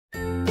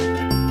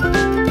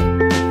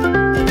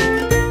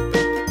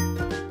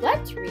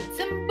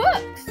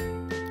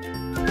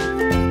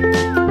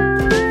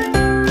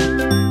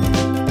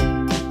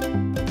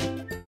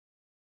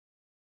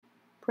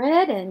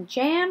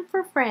Jam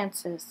for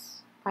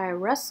Francis by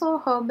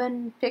Russell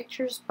Hoban,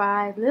 pictures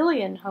by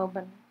Lillian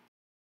Hoban.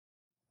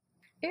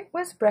 It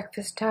was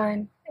breakfast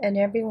time, and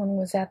everyone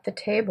was at the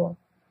table.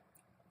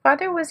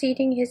 Father was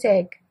eating his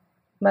egg.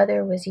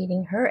 Mother was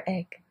eating her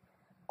egg.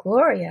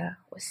 Gloria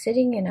was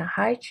sitting in a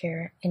high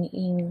chair and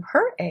eating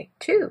her egg,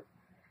 too.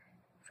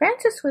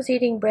 Francis was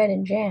eating bread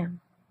and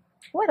jam.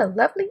 "What a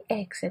lovely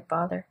egg," said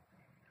Father.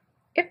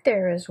 "If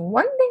there is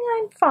one thing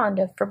I'm fond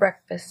of for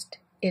breakfast,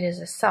 it is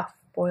a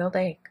soft-boiled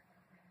egg."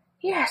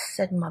 "Yes,"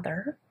 said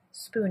Mother,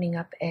 spooning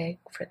up egg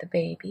for the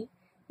baby.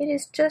 "It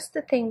is just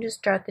the thing to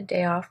start the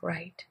day off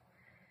right."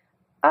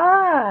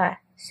 "Ah,"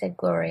 said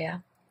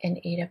Gloria,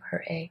 and ate up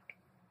her egg.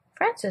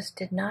 Frances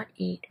did not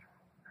eat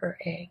her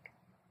egg.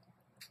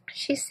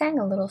 She sang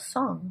a little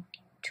song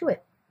to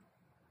it.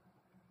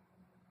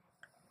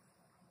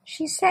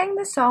 She sang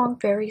the song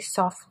very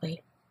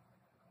softly.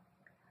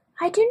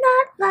 "I do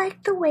not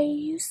like the way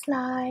you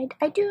slide.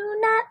 I do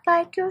not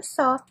like your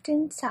soft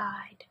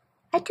inside.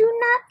 I do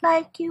not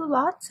like you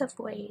lots of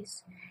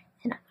ways,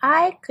 and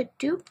I could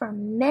do for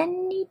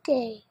many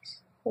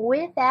days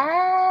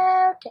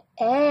without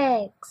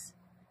eggs."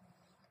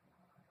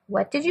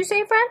 "What did you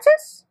say,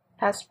 Frances?"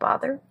 asked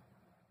Father.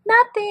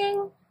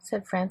 "Nothing,"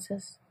 said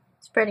Frances,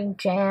 spreading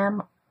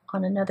jam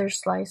on another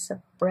slice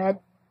of bread.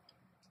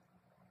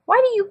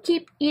 "Why do you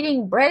keep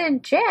eating bread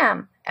and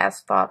jam?"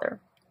 asked Father,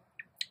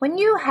 "when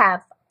you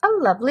have a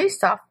lovely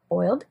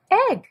soft-boiled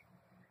egg?"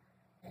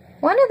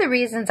 "One of the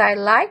reasons I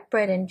like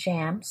bread and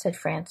jam," said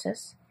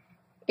Frances,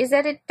 "is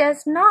that it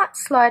does not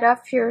slide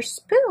off your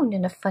spoon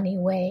in a funny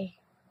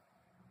way."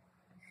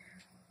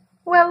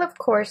 "Well, of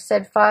course,"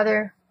 said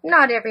Father,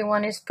 "not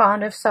everyone is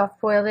fond of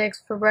soft-boiled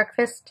eggs for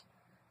breakfast.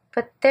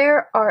 But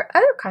there are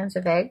other kinds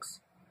of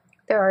eggs.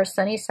 There are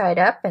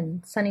sunny-side-up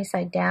and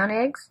sunny-side-down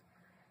eggs."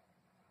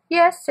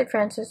 "Yes," said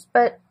Frances,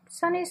 "but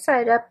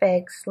sunny-side-up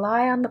eggs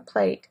lie on the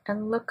plate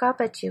and look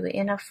up at you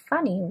in a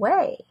funny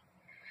way.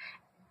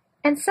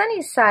 And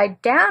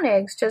sunny-side-down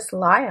eggs just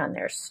lie on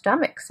their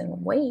stomachs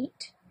and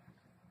wait."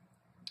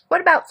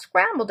 "What about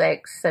scrambled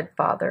eggs?" said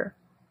Father.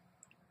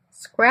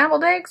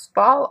 "Scrambled eggs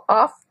fall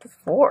off the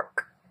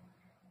fork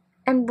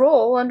and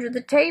roll under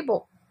the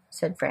table,"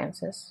 said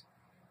Frances.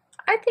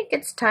 "I think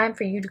it's time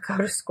for you to go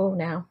to school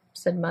now,"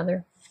 said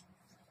Mother.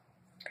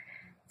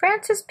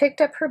 Frances picked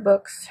up her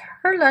books,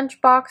 her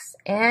lunchbox,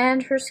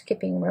 and her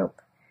skipping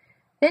rope.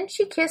 Then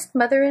she kissed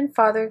Mother and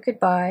Father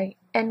goodbye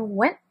and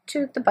went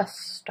to the bus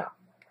stop.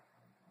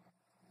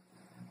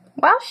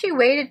 While she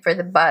waited for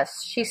the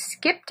bus, she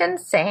skipped and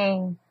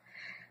sang,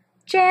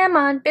 "Jam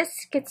on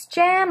biscuits,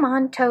 jam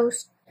on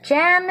toast.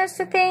 Jam is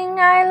the thing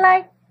I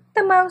like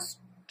the most.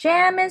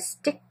 Jam is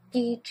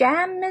sticky,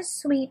 jam is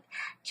sweet.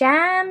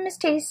 Jam is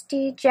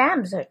tasty,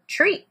 jam's a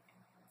treat.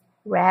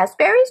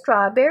 Raspberry,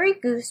 strawberry,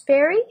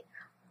 gooseberry.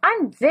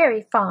 I'm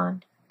very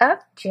fond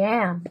of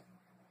jam."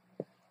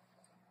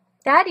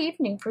 That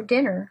evening for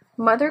dinner,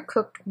 Mother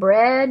cooked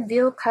bread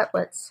veal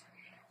cutlets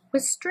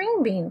with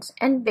string beans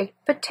and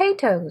baked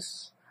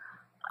potatoes.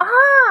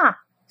 "Ah,"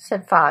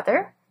 said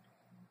Father,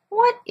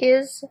 "what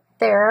is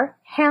there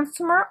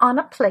handsomer on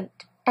a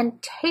plate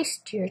and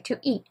tastier to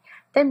eat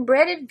than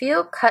breaded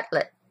veal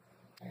cutlet?"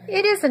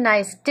 "It is a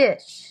nice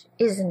dish,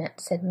 isn't it?"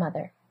 said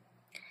Mother.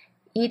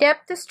 "Eat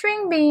up the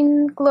string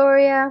bean,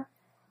 Gloria."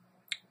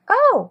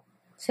 "Oh,"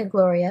 said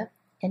Gloria,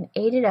 and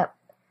ate it up.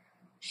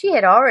 She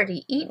had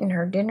already eaten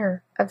her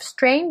dinner of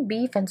strained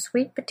beef and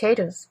sweet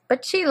potatoes,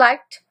 but she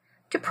liked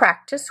to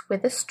practice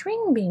with a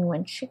string bean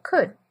when she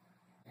could.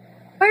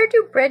 "Where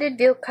do breaded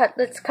veal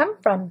cutlets come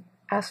from?"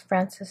 asked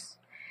Frances.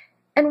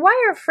 "And why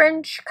are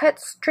French-cut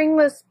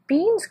stringless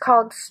beans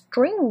called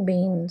string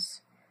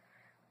beans?"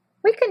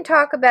 "We can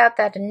talk about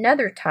that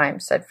another time,"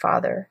 said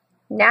Father.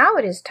 "Now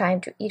it is time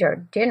to eat our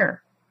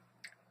dinner."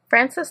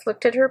 Frances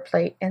looked at her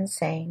plate and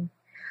sang,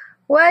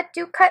 "What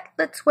do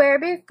cutlets wear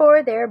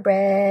before they're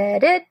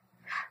breaded?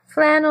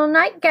 Flannel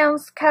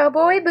nightgowns,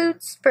 cowboy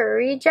boots,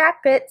 furry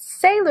jackets,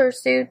 sailor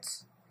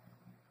suits."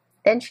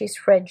 Then she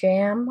spread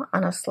jam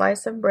on a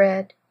slice of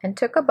bread and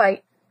took a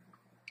bite.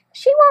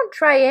 "She won't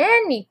try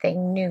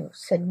anything new,"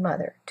 said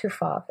Mother to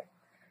Father.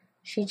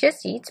 "She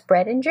just eats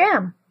bread and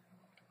jam."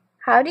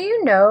 "How do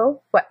you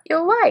know what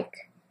you'll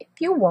like if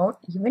you won't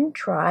even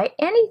try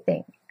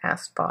anything?"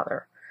 asked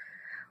Father.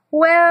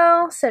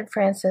 "Well," said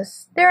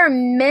Frances, "there are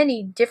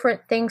many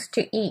different things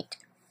to eat,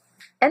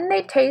 and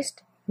they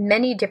taste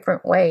many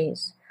different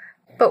ways.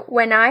 But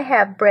when I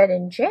have bread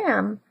and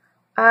jam,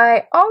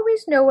 I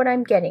always know what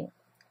I'm getting,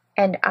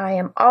 and I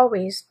am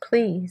always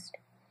pleased."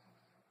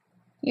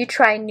 "You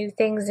try new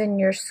things in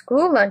your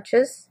school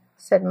lunches,"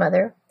 said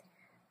Mother.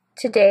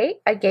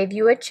 "Today I gave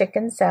you a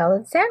chicken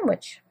salad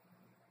sandwich."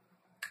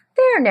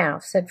 "There now,"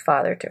 said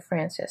Father to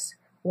Frances.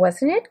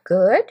 "Wasn't it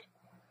good?"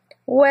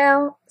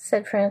 "Well,"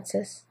 said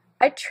Frances,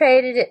 "I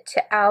traded it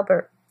to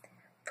Albert."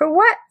 "For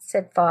what?"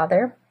 said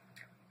Father.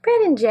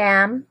 "Bread and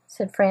jam,"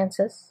 said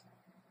Frances.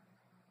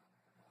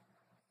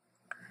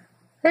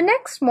 The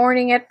next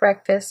morning at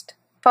breakfast,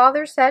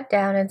 Father sat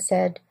down and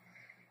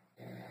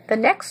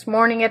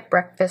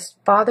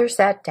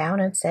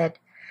said,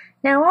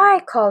 Now I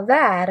call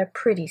that a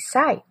pretty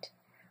sight.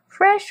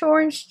 Fresh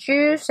orange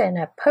juice and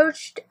a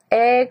poached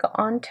egg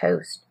on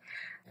toast.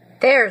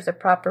 There's a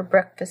proper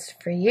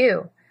breakfast for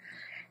you."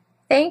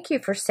 "Thank you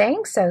for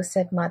saying so,"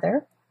 said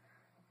Mother.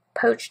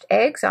 "Poached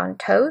eggs on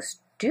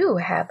toast do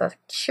have a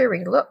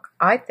cheery look,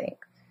 I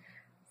think."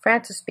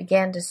 Frances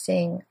began to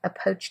sing a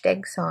poached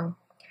egg song.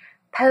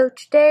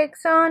 "Poached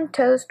eggs on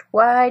toast,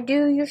 why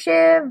do you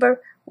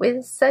shiver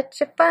with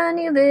such a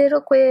funny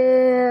little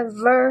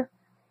quiver?"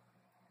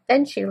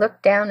 Then she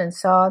looked down and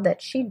saw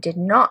that she did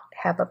not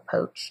have a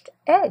poached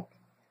egg.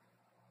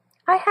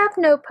 "I have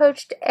no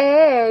poached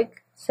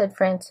egg," said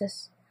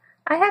Frances.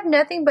 "I have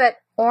nothing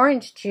but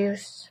orange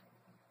juice."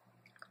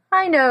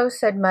 "I know,"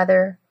 said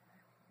Mother.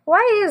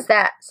 "Why is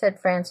that?" said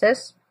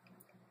Frances.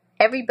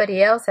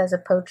 "Everybody else has a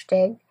poached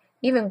egg.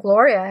 Even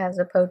Gloria has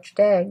a poached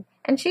egg,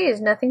 and she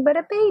is nothing but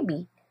a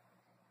baby."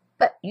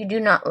 "But you do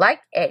not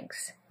like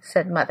eggs,"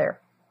 said Mother,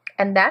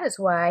 "and that is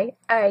why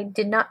I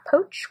did not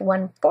poach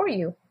one for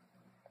you.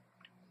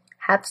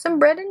 Have some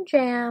bread and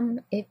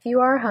jam if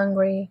you are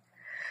hungry."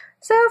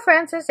 So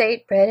Frances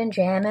ate bread and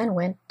jam and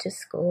went to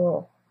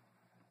school.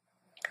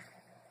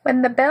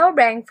 When the bell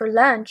rang for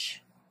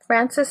lunch,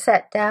 Frances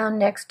sat down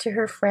next to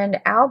her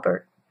friend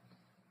Albert.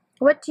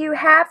 "What do you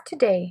have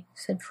today?"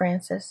 said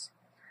Frances.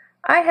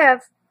 "I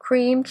have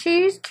cream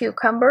cheese,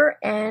 cucumber,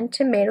 and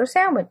tomato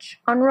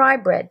sandwich on rye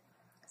bread,"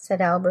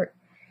 said Albert,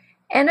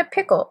 "and a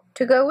pickle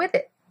to go with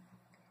it,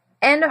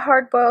 and a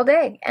hard-boiled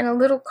egg, and a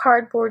little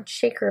cardboard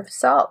shaker of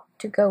salt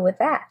to go with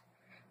that,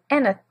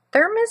 and a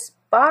thermos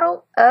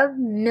bottle of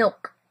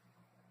milk,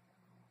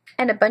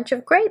 and a bunch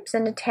of grapes,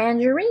 and a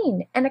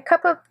tangerine, and a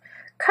cup of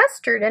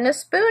custard, and a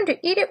spoon to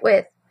eat it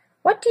with.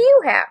 What do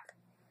you have?"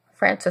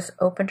 Frances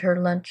opened her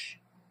lunch.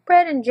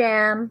 "Bread and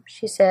jam,"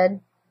 she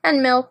said,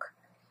 "and milk."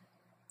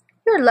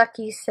 "You're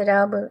lucky," said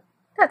Albert.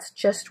 "That's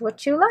just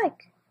what you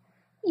like.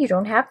 You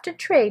don't have to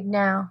trade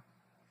now."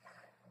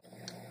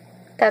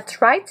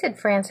 "That's right," said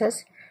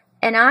Frances,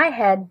 "and I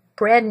had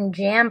bread and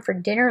jam for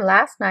dinner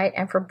last night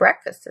and for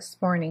breakfast this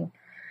morning."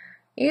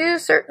 "You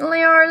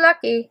certainly are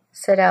lucky,"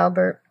 said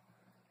Albert.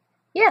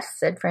 "Yes,"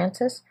 said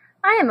Frances,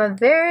 "I am a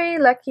very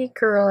lucky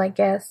girl, I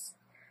guess.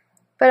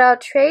 But I'll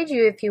trade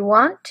you if you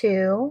want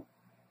to."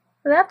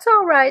 "That's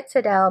all right,"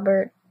 said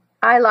Albert.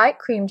 "I like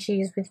cream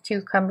cheese with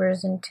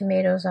cucumbers and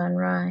tomatoes on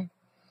rye."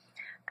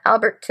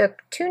 Albert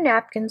took 2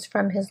 napkins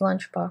from his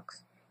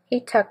lunchbox.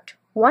 He tucked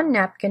one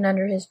napkin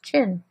under his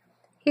chin.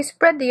 He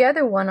spread the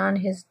other one on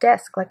his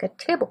desk like a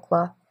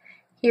tablecloth.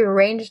 He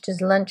arranged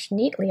his lunch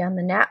neatly on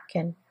the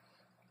napkin.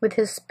 With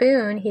his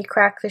spoon he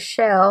cracked the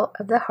shell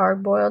of the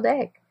hard-boiled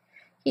egg.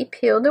 He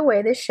peeled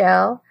away the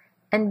shell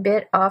and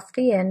bit off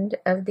the end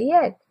of the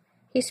egg.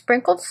 He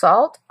sprinkled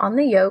salt on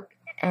the yolk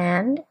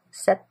and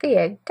set the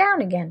egg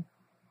down again.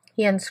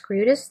 He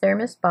unscrewed his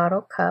thermos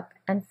bottle cup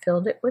and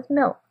filled it with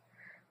milk.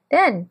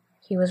 Then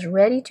he was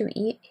ready to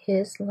eat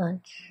his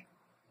lunch.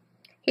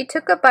 He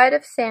took a bite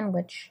of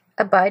sandwich,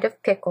 a bite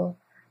of pickle,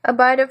 a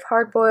bite of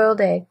hard-boiled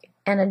egg,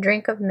 and a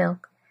drink of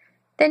milk.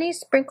 Then he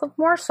sprinkled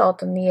more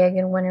salt on the egg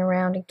and went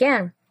around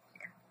again.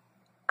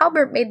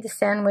 Albert made the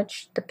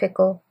sandwich, the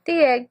pickle,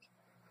 the egg,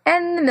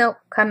 and the milk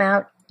come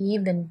out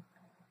even.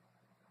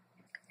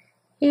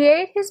 He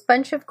ate his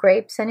bunch of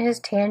grapes and his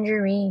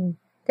tangerine.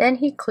 Then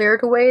he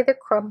cleared away the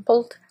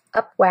crumpled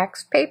up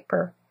wax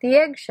paper, the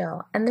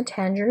eggshell, and the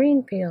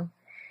tangerine peel.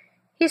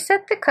 He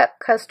set the cup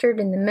custard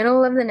in the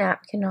middle of the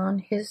napkin on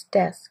his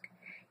desk.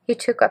 He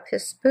took up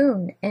his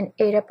spoon and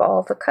ate up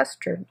all the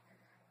custard.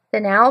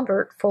 Then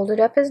Albert folded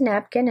up his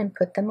napkin and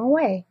put them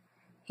away.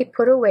 He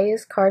put away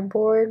his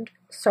cardboard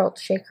salt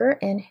shaker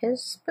and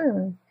his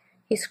spoon.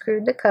 He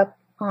screwed the cup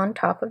on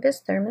top of his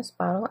thermos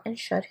bottle and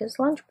shut his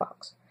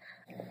lunchbox.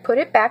 Put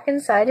it back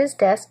inside his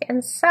desk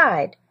and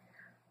sighed.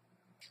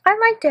 "I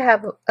like to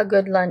have a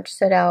good lunch,"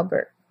 said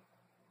Albert.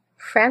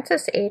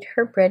 Frances ate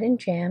her bread and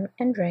jam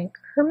and drank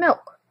her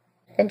milk.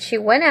 Then she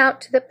went out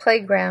to the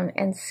playground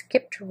and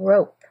skipped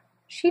rope.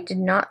 She did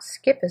not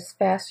skip as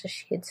fast as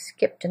she had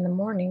skipped in the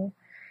morning,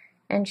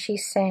 and she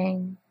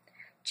sang,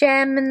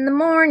 "Jam in the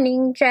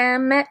morning,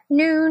 jam at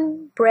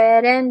noon,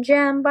 bread and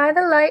jam by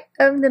the light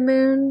of the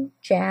moon.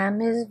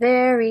 Jam is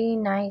very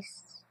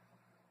nice."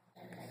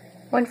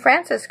 When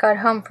Frances got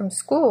home from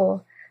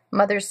school,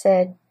 Mother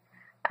said,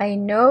 "I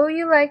know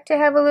you like to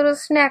have a little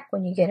snack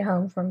when you get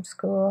home from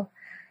school,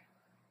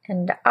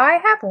 and I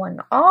have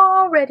one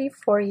all ready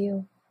for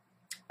you."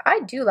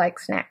 "I do like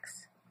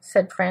snacks,"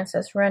 said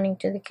Frances, running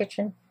to the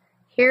kitchen.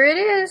 "Here it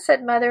is,"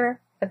 said Mother,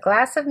 "a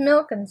glass of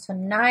milk and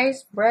some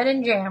nice bread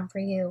and jam for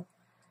you."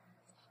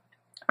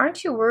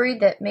 "Aren't you worried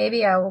that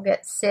maybe I will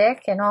get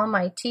sick and all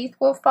my teeth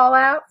will fall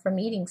out from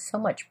eating so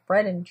much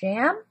bread and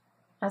jam?"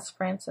 asked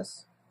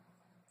Frances.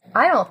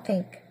 "I don't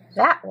think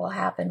that will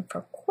happen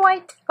for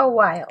quite a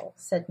while,"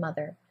 said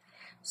Mother.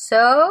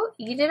 "So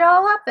eat it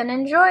all up and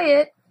enjoy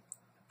it."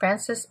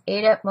 Frances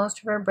ate up most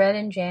of her bread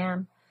and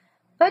jam,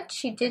 but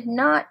she did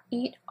not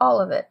eat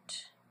all of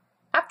it.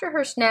 After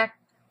her snack,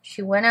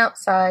 she went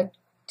outside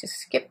to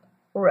skip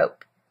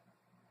rope.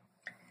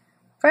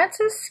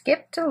 Frances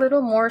skipped a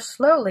little more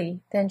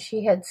slowly than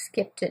she had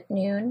skipped at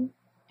noon,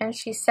 and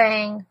she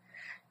sang,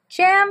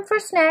 "Jam for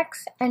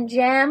snacks and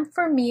jam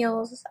for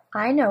meals.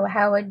 I know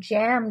how a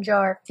jam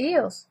jar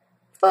feels,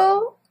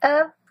 full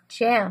of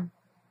jam."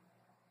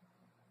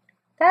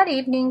 That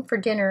evening for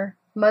dinner,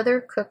 Mother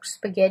cooked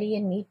spaghetti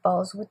and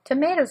meatballs with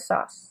tomato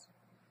sauce.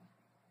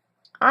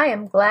 "I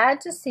am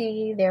glad to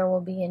see there will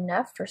be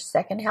enough for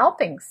second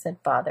helpings," said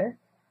Father,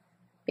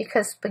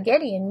 "because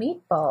spaghetti and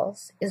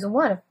meatballs is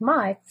one of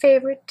my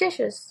favorite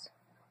dishes."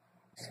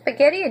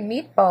 "Spaghetti and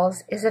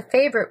meatballs is a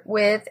favorite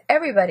with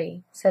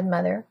everybody," said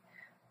Mother.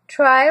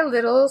 "Try a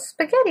little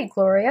spaghetti,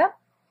 Gloria."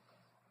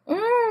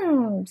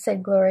 "Mmm,"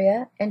 said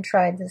Gloria, and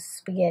tried the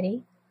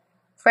spaghetti.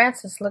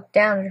 Frances looked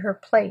down at her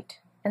plate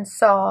and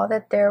saw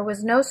that there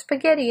was no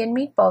spaghetti and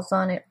meatballs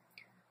on it.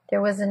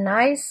 There was a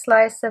nice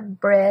slice of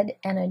bread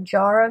and a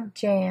jar of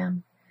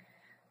jam.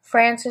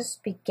 Frances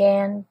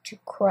began to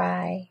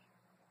cry.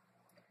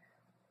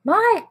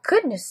 "My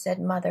goodness," said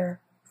Mother.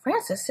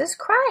 "Frances is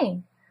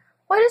crying."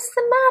 "What is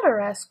the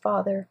matter?" asked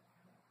Father.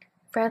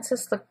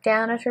 Frances looked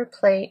down at her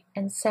plate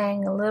and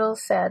sang a little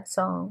sad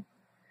song.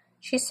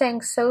 She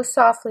sang so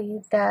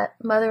softly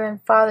that Mother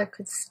and Father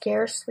could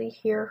scarcely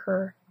hear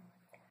her.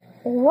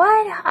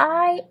 "What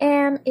I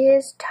am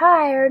is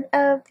tired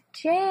of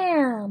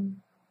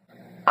jam."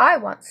 "I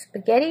want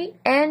spaghetti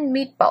and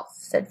meatballs,"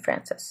 said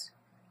Frances.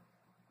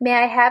 "May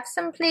I have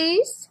some,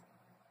 please?"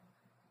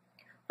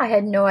 "I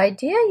had no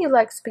idea you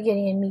liked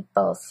spaghetti and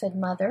meatballs," said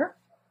Mother.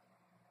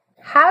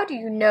 "How do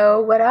you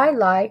know what I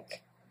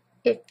like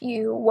if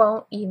you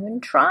won't even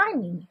try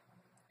me?"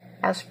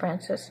 asked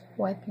Frances,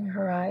 wiping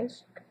her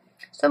eyes.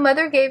 So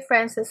Mother gave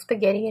Frances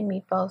spaghetti and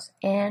meatballs,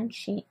 and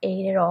she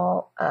ate it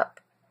all up.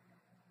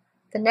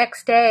 The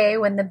next day,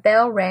 when the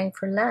bell rang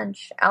for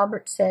lunch,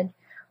 Albert said,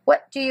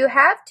 "What do you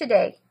have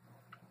today?"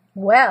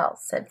 "Well,"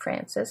 said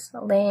Frances,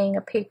 laying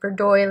a paper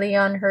doily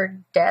on her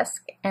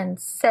desk and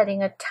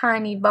setting a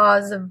tiny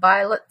vase of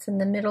violets in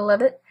the middle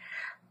of it,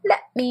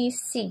 "let me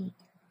see."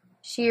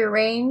 She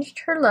arranged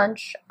her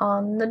lunch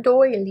on the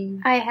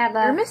doily. I have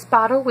a "Thermos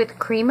bottle with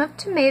cream of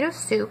tomato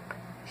soup,"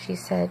 she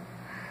said,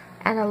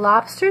 "and a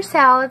lobster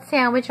salad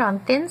sandwich on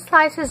thin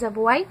slices of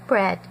white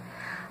bread.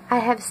 I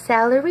have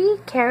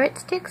celery, carrot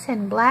sticks,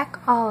 and black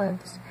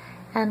olives,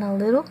 and a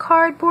little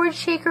cardboard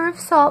shaker of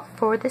salt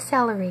for the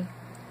celery,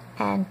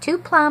 and 2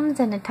 plums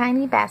and a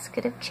tiny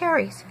basket of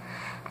cherries,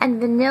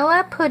 and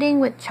vanilla pudding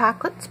with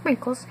chocolate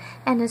sprinkles,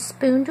 and a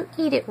spoon to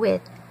eat it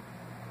with."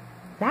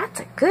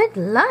 "That's a good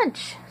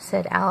lunch,"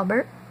 said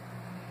Albert.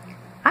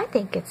 I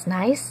think it's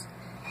nice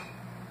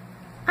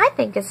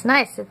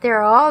that there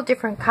are all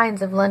different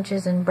kinds of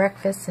lunches and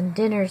breakfasts and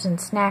dinners and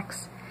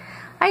snacks.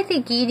 I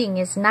think eating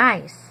is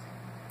nice."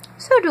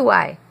 "So do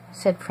I,"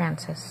 said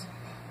Frances.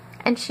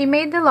 And she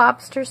made the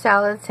lobster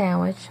salad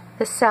sandwich,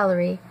 the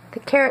celery, the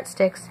carrot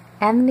sticks,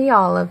 and the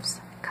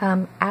olives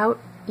come out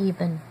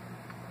even.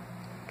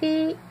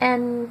 The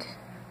end.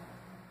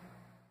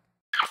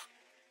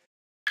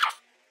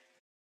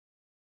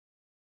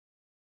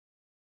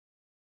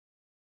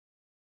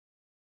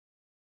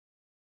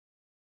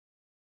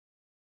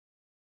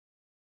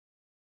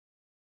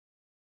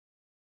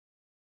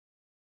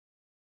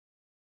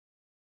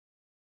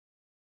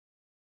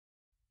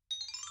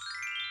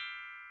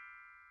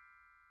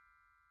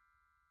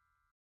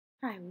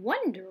 I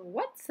wonder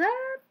what's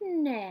up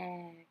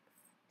next.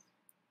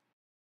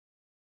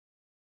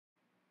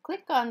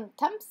 Click on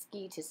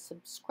Tumsky to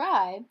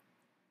subscribe.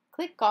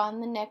 Click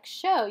on the next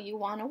show you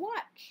want to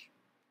watch.